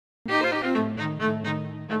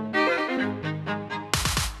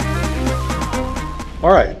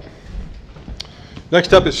All right.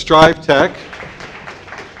 Next up is Strive Tech.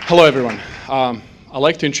 Hello, everyone. I'd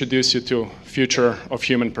like to introduce you to future of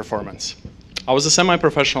human performance. I was a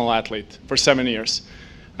semi-professional athlete for 7 years,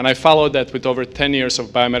 and I followed that with over 10 years of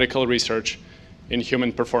biomedical research in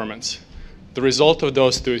human performance. The result of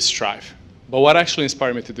those two is Strive. But what actually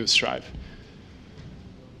inspired me to do Strive?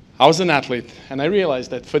 I was an athlete, and I realized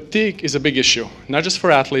that fatigue is a big issue, not just for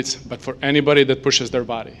athletes, but for anybody that pushes their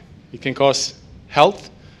body. It can cause health,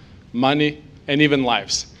 money, and even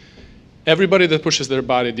lives. Everybody that pushes their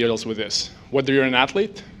body deals with this. Whether you're an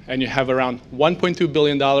athlete and you have around $1.2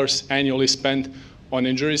 billion annually spent on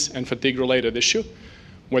injuries and fatigue-related issue,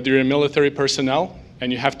 whether you're a military personnel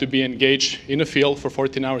and you have to be engaged in a field for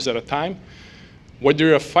 14 hours at a time, whether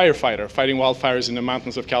you're a firefighter fighting wildfires in the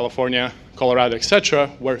mountains of California, Colorado, etc.,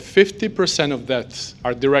 where 50% of deaths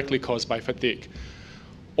are directly caused by fatigue,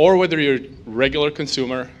 or whether you're a regular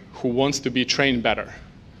consumer who wants to be trained better.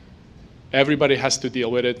 Everybody has to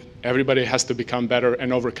deal with it. Everybody has to become better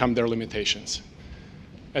and overcome their limitations.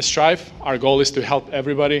 At Strive, our goal is to help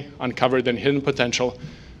everybody uncover their hidden potential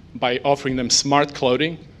by offering them smart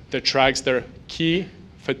clothing that tracks their key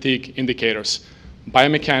fatigue indicators: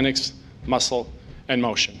 biomechanics, muscle, and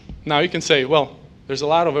motion. Now you can say, well, there's a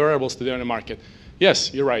lot of wearables today on the market.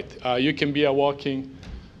 Yes, you're right. You can be a walking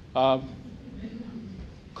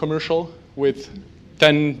commercial with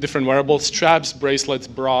 10 different wearables, straps, bracelets,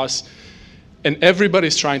 bras, and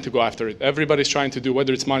everybody's trying to go after it. Everybody's trying to do,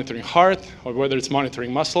 whether it's monitoring heart, or whether it's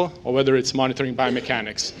monitoring muscle, or whether it's monitoring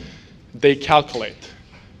biomechanics. They calculate.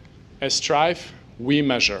 At Strive, we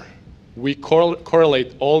measure. We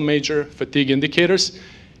correlate all major fatigue indicators,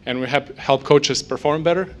 and we help coaches perform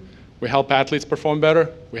better. We help athletes perform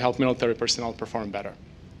better. We help military personnel perform better.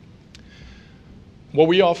 What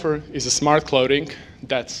we offer is a smart clothing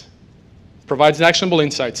that provides actionable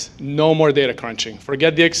insights. No more data crunching.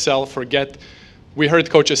 Forget the Excel, we heard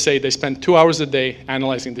coaches say they spend 2 hours a day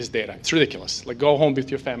analyzing this data. It's ridiculous. Like, go home with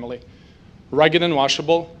your family. Rugged and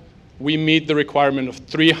washable. We meet the requirement of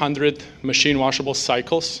 300 machine washable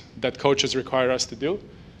cycles that coaches require us to do.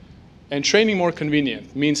 And training more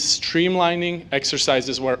convenient means streamlining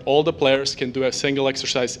exercises where all the players can do a single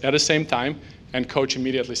exercise at the same time, and coach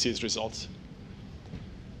immediately sees results.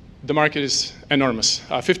 The market is enormous.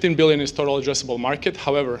 $15 billion is total addressable market.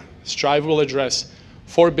 However, Strive will address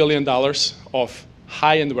 $4 billion of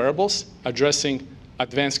high-end wearables, addressing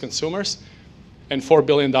advanced consumers, and $4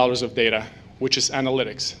 billion of data, which is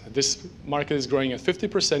analytics. This market is growing at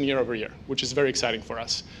 50% year over year, which is very exciting for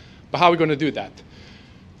us. But how are we going to do that?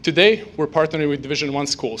 Today, we're partnering with Division I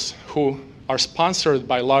schools who are sponsored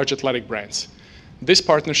by large athletic brands. This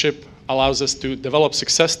partnership allows us to develop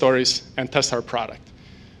success stories and test our product.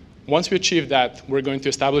 Once we achieve that, we're going to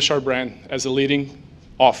establish our brand as a leading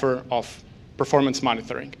offer of performance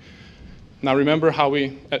monitoring. Now, remember how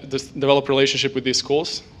we develop relationship with these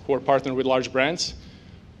schools who are partnered with large brands?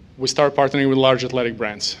 We start partnering with large athletic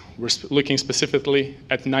brands. We're looking specifically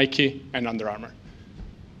at Nike and Under Armour.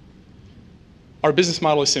 Our business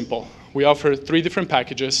model is simple. We offer 3 different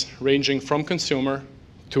packages ranging from consumer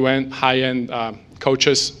to high-end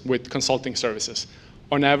coaches with consulting services.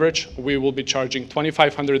 On average, we will be charging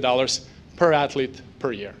 $2,500 per athlete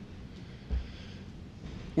per year.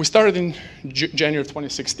 We started in January of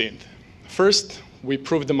 2016. First, we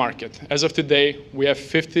proved the market. As of today, we have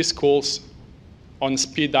 50 schools on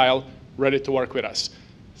speed dial ready to work with us.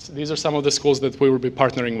 So these are some of the schools that we will be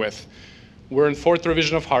partnering with. We're in 4th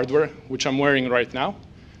revision of hardware, which I'm wearing right now,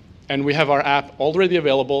 and we have our app already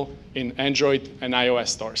available in Android and iOS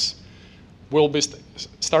stores. We'll be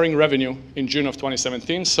starting revenue in June of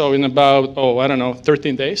 2017, so in about,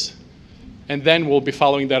 13 days. And then we'll be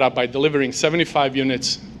following that up by delivering 75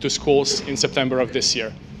 units to schools in September of this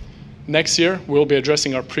year. Next year, we'll be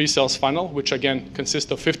addressing our pre-sales funnel, which again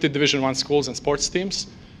consists of 50 Division I schools and sports teams.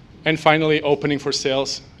 And finally, opening for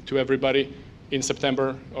sales to everybody in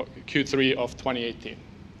September, Q3 of 2018.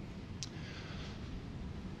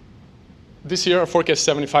 This year, our forecast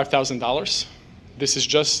is $75,000. This is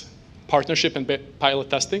just partnership and pilot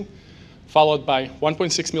testing, followed by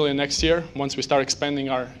 $1.6 million next year once we start expanding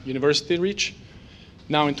our university reach.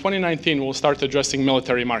 Now in 2019, we'll start addressing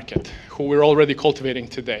military market, who we're already cultivating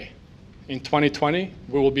today. In 2020,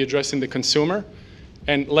 we will be addressing the consumer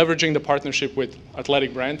and leveraging the partnership with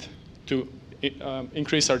athletic brand to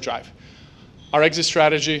increase our drive. Our exit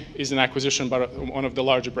strategy is an acquisition by one of the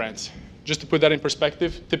larger brands. Just to put that in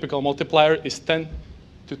perspective, typical multiplier is 10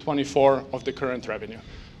 to 24 of the current revenue,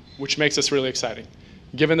 which makes us really exciting.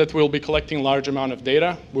 Given that we'll be collecting large amount of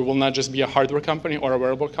data, we will not just be a hardware company or a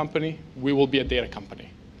wearable company, we will be a data company.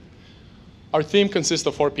 Our team consists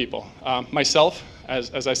of 4 people. Myself,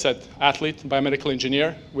 as I said, athlete, biomedical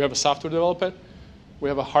engineer. We have a software developer. We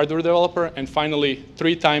have a hardware developer. And finally,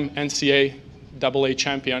 3-time NCAA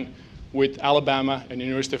champion with Alabama and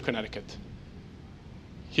University of Connecticut.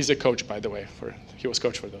 He's a coach, by the way. He was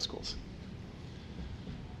coach for those schools.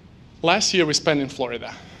 Last year, we spent in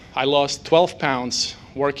Florida. I lost 12 pounds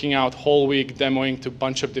working out whole week, demoing to a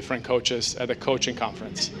bunch of different coaches at a coaching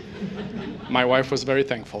conference. My wife was very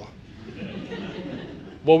thankful.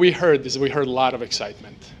 What we heard is a lot of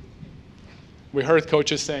excitement. We heard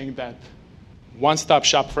coaches saying that one-stop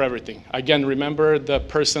shop for everything. Again, remember the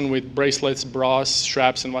person with bracelets, bras,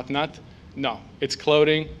 straps, and whatnot? No, it's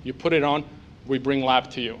clothing. You put it on, we bring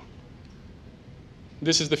lab to you.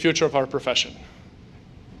 This is the future of our profession.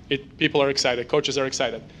 People are excited, coaches are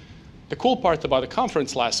excited. The cool part about the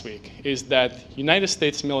conference last week is that United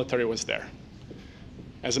States military was there.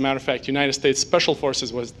 As a matter of fact, United States Special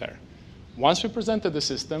Forces was there. Once we presented the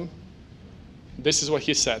system, this is what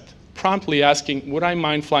he said, promptly asking, would I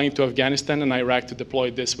mind flying to Afghanistan and Iraq to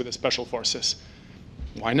deploy this with the Special Forces?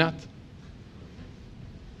 Why not?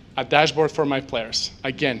 A dashboard for my players.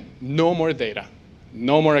 Again, no more data,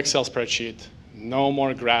 no more Excel spreadsheet, no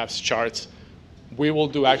more graphs, charts. We will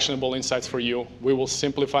do actionable insights for you. We will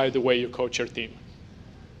simplify the way you coach your team.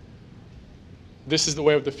 This is the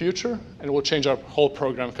way of the future, and it will change our whole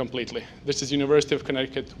program completely. This is University of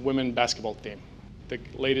Connecticut women basketball team. The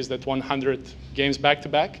ladies that won 100 games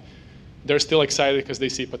back-to-back, they're still excited because they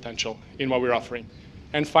see potential in what we're offering.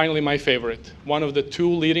 And finally, my favorite, one of the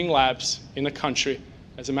 2 leading labs in the country,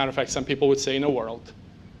 as a matter of fact, some people would say in the world,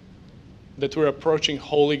 that we're approaching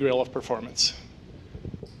holy grail of performance.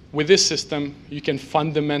 With this system, you can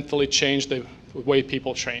fundamentally change the way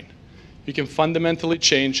people train. You can fundamentally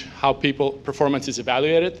change how performance is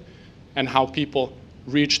evaluated and how people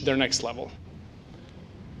reach their next level.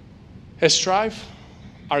 At Strive,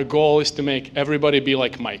 our goal is to make everybody be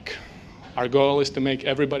like Mike. Our goal is to make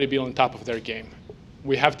everybody be on top of their game.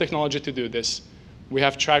 We have technology to do this. We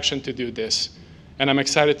have traction to do this. And I'm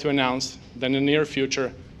excited to announce that in the near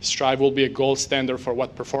future, Strive will be a gold standard for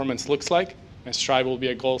what performance looks like, and Strive will be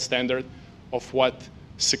a gold standard of what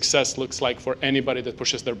success looks like for anybody that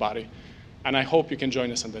pushes their body. And I hope you can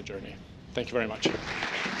join us on that journey. Thank you very much.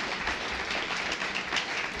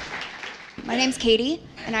 My name's Katie,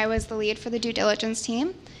 and I was the lead for the due diligence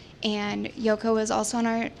team. And Yoko was also on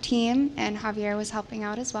our team, and Javier was helping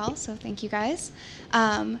out as well, so thank you guys.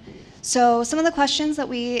 So some of the questions that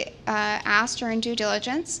we asked during due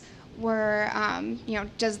diligence were,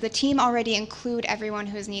 does the team already include everyone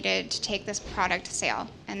who is needed to take this product to sale?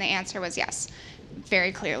 And the answer was yes,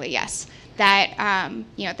 very clearly yes. That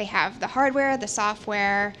they have the hardware, the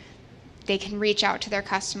software, they can reach out to their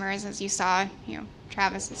customers, as you saw.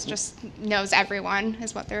 Travis just knows everyone,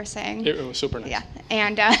 is what they were saying. It was super nice. Yeah,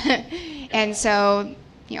 and so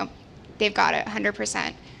they've got it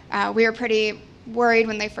 100%. We were pretty worried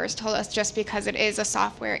when they first told us, just because it is a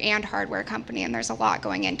software and hardware company, and there's a lot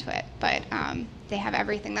going into it, but they have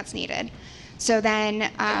everything that's needed. So then,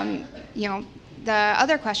 the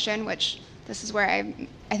other question, which this is where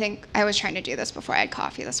I think I was trying to do this before I had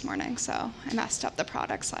coffee this morning, so I messed up the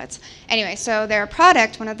product slides. Anyway, so their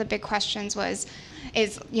product, one of the big questions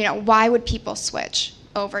is why would people switch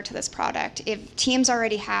over to this product if teams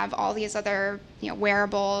already have all these other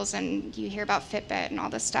wearables, and you hear about Fitbit and all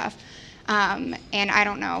this stuff. And I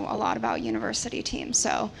don't know a lot about university teams,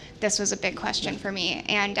 so this was a big question for me.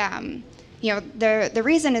 And the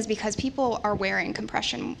reason is because people are wearing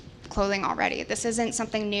compression clothing already. This isn't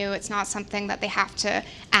something new. It's not something that they have to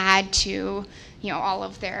add to all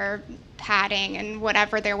of their padding and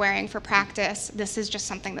whatever they're wearing for practice. This is just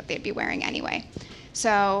something that they'd be wearing anyway.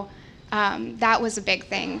 So that was a big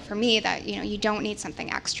thing for me, that you don't need something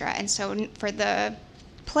extra. And so for the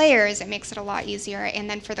players, it makes it a lot easier, and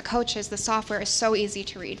then for the coaches, the software is so easy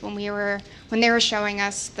to read. When they were showing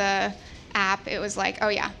us the app, it was like, oh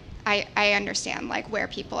yeah, I understand where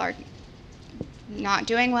people are not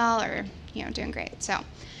doing well or doing great. So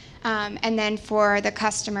and then for the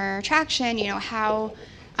customer traction, how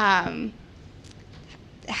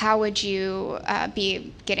would you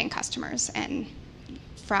be getting customers? And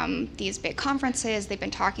from these big conferences, they've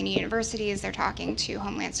been talking to universities, they're talking to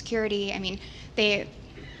Homeland Security. I mean, they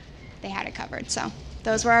had it covered. So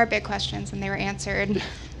those were our big questions, and they were answered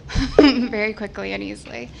very quickly and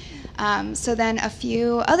easily. So then a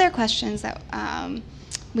few other questions that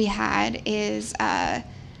we had is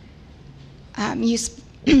you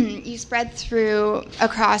spread through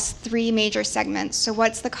across 3 major segments. So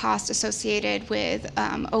what's the cost associated with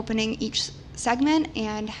opening each segment,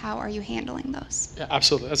 and how are you handling those? Yeah,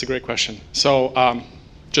 absolutely. That's a great question. So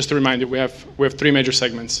just to remind you, we have three major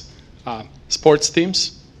segments: sports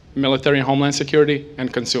teams, military and homeland security,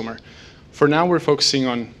 and consumer. For now, we're focusing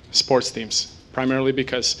on sports teams, primarily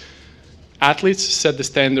because athletes set the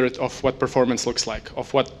standard of what performance looks like,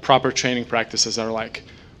 of what proper training practices are like.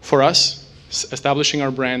 For us, establishing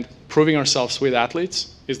our brand, proving ourselves with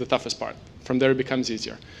athletes is the toughest part. From there, it becomes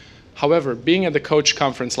easier. However, being at the coach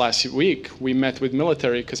conference last week, we met with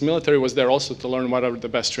military, because military was there also to learn what are the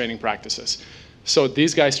best training practices. So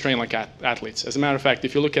these guys train like athletes. As a matter of fact,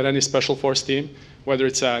 if you look at any special force team, whether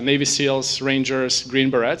it's Navy SEALs, Rangers, Green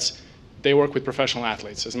Berets, they work with professional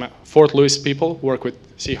athletes. Fort Lewis people work with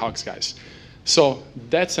Seahawks guys. So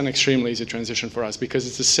that's an extremely easy transition for us because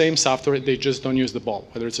it's the same software, they just don't use the ball.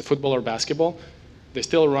 Whether it's a football or basketball, they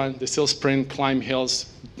still run, they still sprint, climb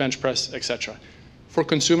hills, bench press, etc. For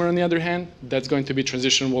consumer, on the other hand, that's going to be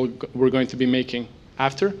transition we're going to be making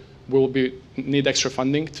after. We will need extra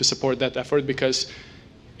funding to support that effort because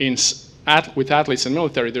with athletes and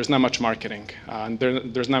military, there's not much marketing.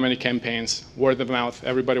 There's not many campaigns, word of mouth,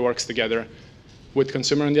 everybody works together. With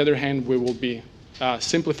consumer, on the other hand, we will be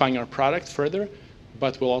simplifying our product further,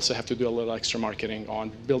 but we'll also have to do a little extra marketing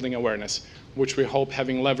on building awareness, which we hope,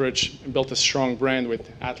 having built a strong brand with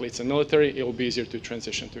athletes and military, it will be easier to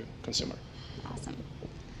transition to consumer. Awesome.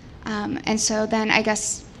 And so then I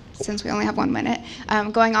guess, since we only have 1 minute,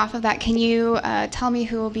 going off of that, can you tell me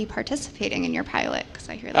who will be participating in your pilot? Because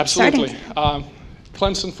I hear that's Absolutely. starting.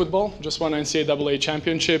 Clemson football just won an NCAA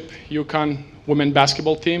championship, UConn women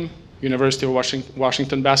basketball team, University of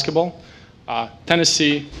Washington basketball,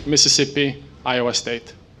 Tennessee, Mississippi, Iowa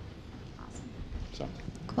State. Awesome. So.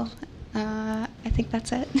 Cool. I think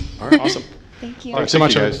that's it. All right. Awesome. Thank you. All right, so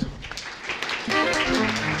much, guys.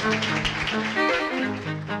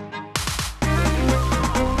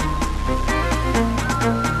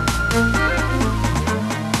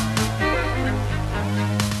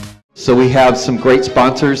 So we have some great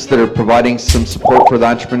sponsors that are providing some support for the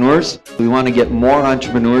entrepreneurs. We want to get more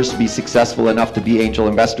entrepreneurs to be successful enough to be angel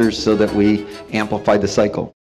investors so that we amplify the cycle.